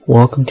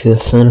Welcome to the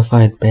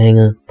Certified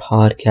Banger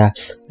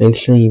Podcast. Make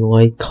sure you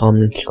like,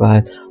 comment, and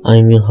subscribe.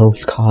 I'm your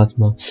host,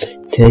 Cosmo. In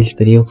today's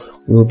video,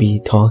 we will be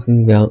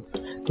talking about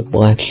the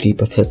black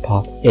sheep of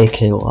hip-hop,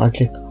 aka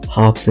Logic,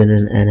 Hopsin,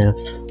 and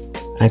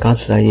NF. I got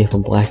this idea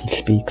from Blackie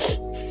Speaks.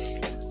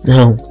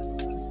 Now,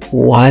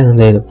 why are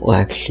they the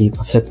black sheep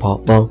of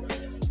hip-hop? Well,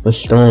 for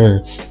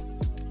starters,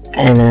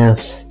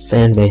 NF's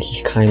fan base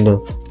is kind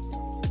of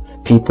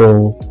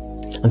people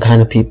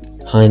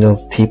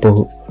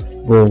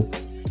who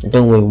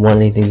don't really want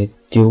anything to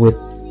do with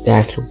the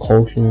actual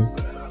culture.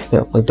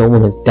 They don't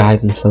want to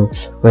dive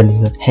themselves right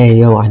into, hey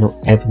yo, I know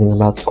everything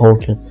about the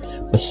culture,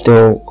 but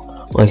still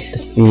likes the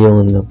feel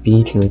and the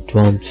beats and the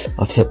drums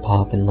of hip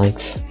hop and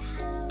likes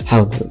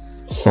how the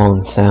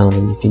songs sound,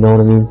 and if you know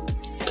what I mean.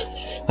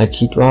 Like,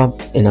 he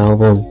dropped an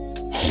album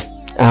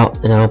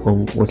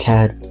which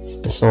had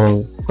the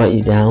song Let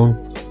You Down,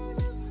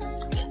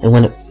 and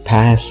when it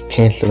passed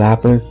Chance the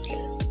Rapper,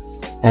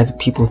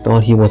 people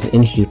thought he was an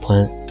industry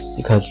plant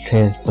because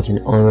Chance was an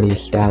already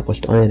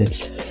established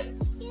artist.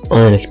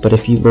 But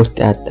if you looked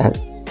at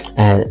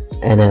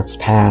NF's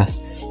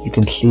past, you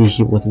can see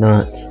he was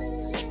not.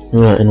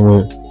 And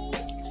then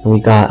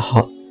we got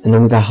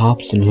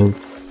Hopsin, who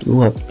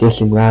grew up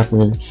dissing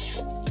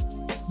rappers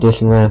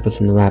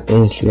in the rap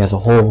industry as a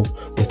whole,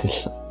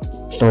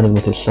 starting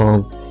with his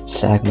song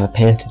 "Sag My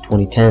Pants" in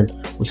 2010,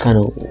 which kind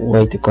of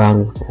laid the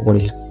groundwork for what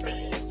he's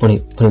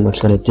pretty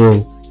much gonna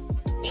do.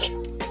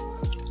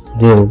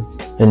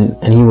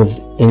 And he was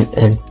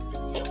and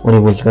what he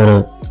was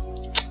gonna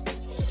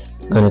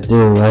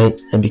do, right?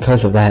 And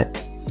because of that,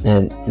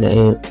 and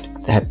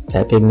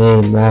that big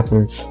name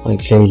rappers like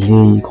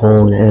Jay-Z,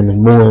 Cole, and M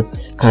and more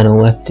kind of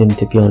left him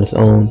to be on his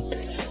own,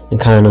 and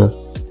kind of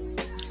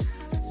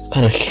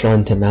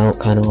shunned him out,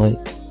 kind of like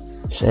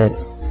said,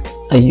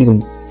 hey, you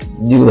can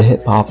do the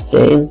hip hop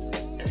thing,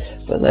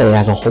 but like,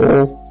 as a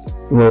whole,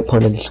 you ain't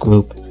part of this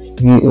group.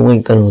 You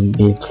ain't gonna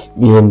be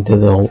into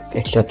the whole,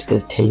 accepted to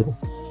the table.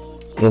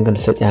 You ain't gonna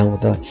sit down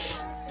with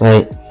us,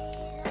 right?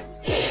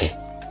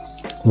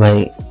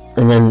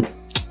 And then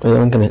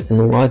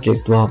Logic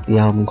dropped the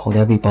album called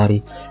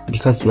Everybody.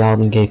 Because the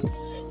album gave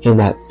him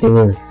that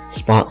bigger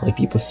spotlight,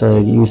 people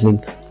started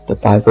using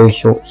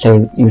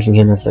using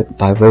him as like a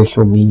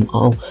biracial meme.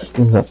 Oh,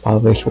 he's a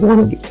biracial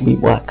wannabe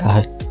black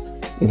guy.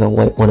 He's a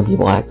white wannabe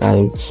black guy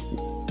who's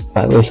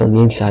biracial on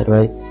the inside,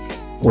 right?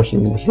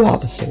 Wishing he was the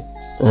opposite,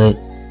 right?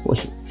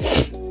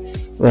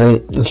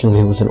 Wishing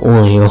he was an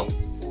Oreo.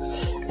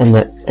 And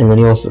then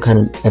he also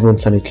everyone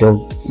started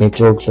to make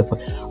jokes of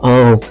like,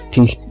 oh,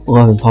 peace,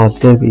 love, and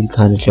positivity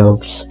kind of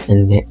jokes,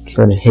 and they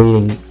started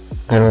hating,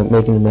 kind of like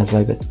making them as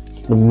like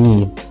the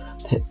meme,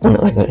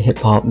 like a hip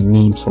hop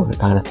meme sort of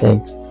kind of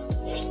thing.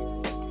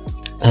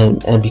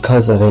 And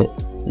because of it,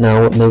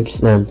 now what makes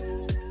them,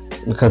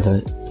 because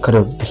of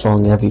the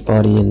song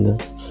Everybody and the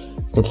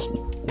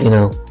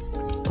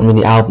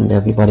album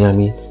Everybody,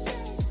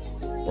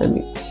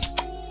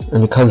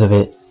 and because of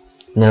it,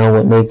 now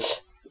what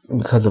makes,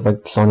 because of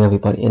like the song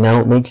Everybody, and now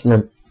it makes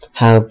them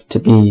have to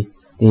be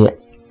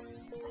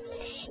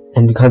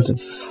because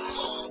of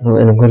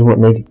what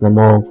makes them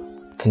all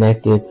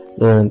connected,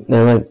 they're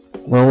like,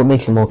 well, what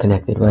makes them all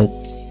connected, right?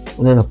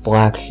 Well, they're the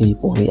black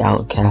sheep or the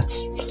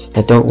outcasts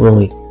that don't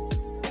really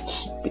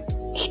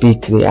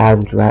speak to the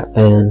average rap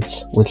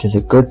fans, which is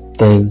a good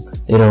thing.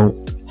 They don't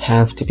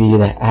have to be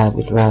that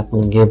average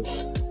rapper, and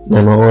gives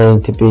them a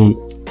lane to be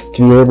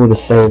able to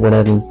say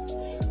whatever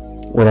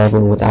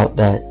without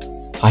that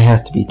I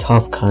have to be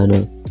tough kind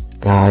of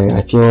guy.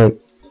 I feel like,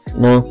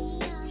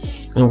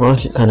 and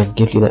Logic kind of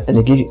gives you that, and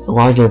they give you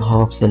Logic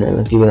Hopsin, and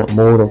they give you that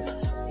mold of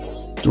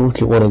do what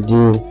you want to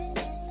do,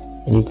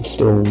 and you can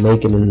still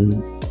make it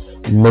and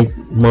make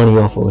money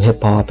off of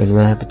hip hop and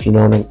rap, if you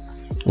know what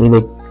I mean.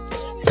 They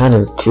kind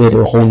of created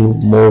a whole new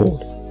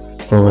mold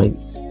for like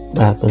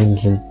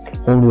rappers, and a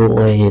whole new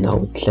lane, I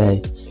would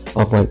say,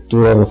 of like,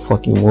 do whatever the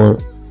fuck you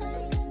want,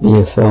 be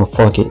yourself,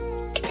 fuck it,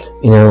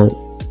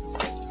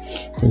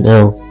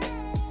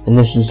 and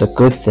this is a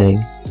good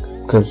thing,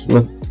 because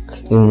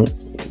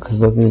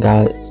looking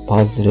guys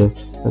to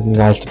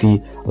be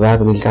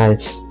rapping, these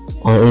guys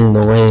are in the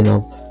lane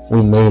of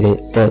we made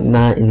it, but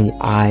not in the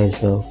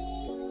eyes of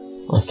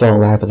fellow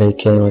rappers.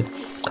 Like,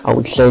 I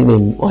would say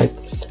they've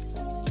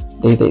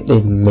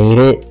made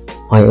it,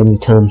 like, in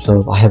terms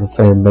of I have a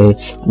fan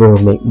base, I'm able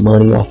to make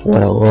money off of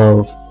what I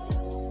love,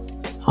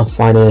 I'm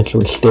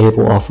financially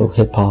stable off of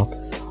hip hop,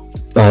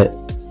 but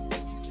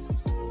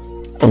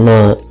I'm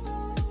not.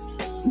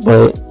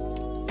 But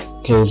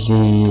Jay-Z,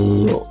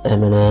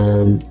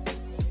 Eminem,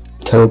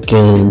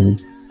 Token,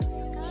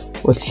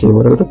 let's see,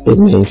 what are the big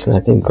names that I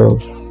think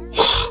of?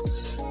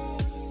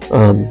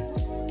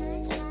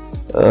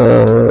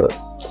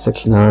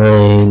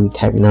 6ix9ine,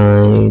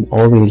 Tech9,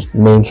 all these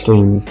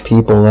mainstream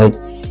people, haven't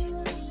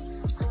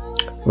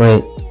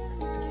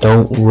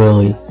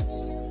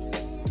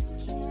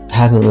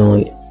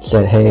really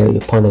said, hey,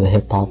 you're part of the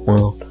hip hop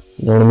world.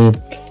 You know what I mean?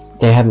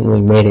 They haven't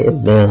really made it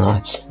in their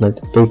eyes, like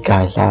the big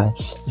guys'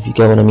 eyes, if you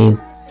get what I mean.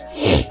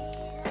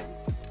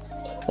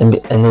 and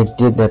they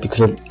did that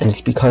and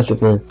it's because of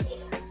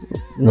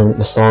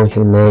the songs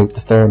they make,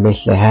 the fan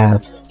base they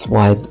have. That's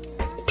why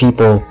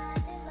people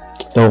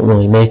don't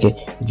really make it.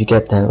 If you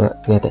get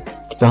that,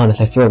 to be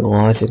honest, I feel like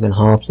Logic and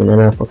Hopsin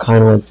and NF are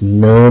kind of like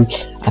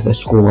nerds at the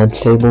school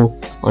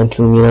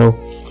lunchroom,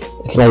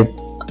 it's like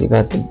you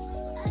got the,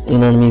 you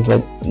know what I mean, it's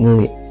like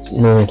really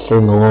nerds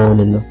sitting alone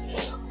in the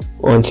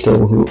lunch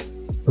table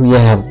who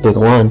have a big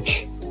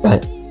lunch,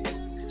 but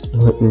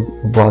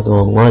who brought their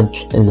own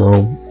lunch and their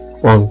own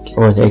lunch,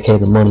 aka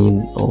the money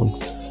and own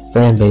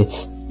fan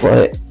base,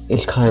 but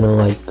it's kind of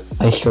like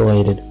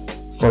isolated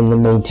from the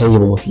main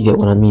table, if you get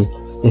what I mean.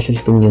 This has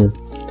been your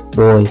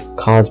boy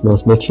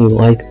Cosmos. Make sure you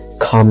like,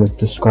 comment,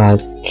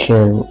 subscribe,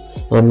 share.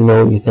 Let me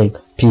know what you think.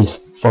 Peace.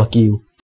 Fuck you.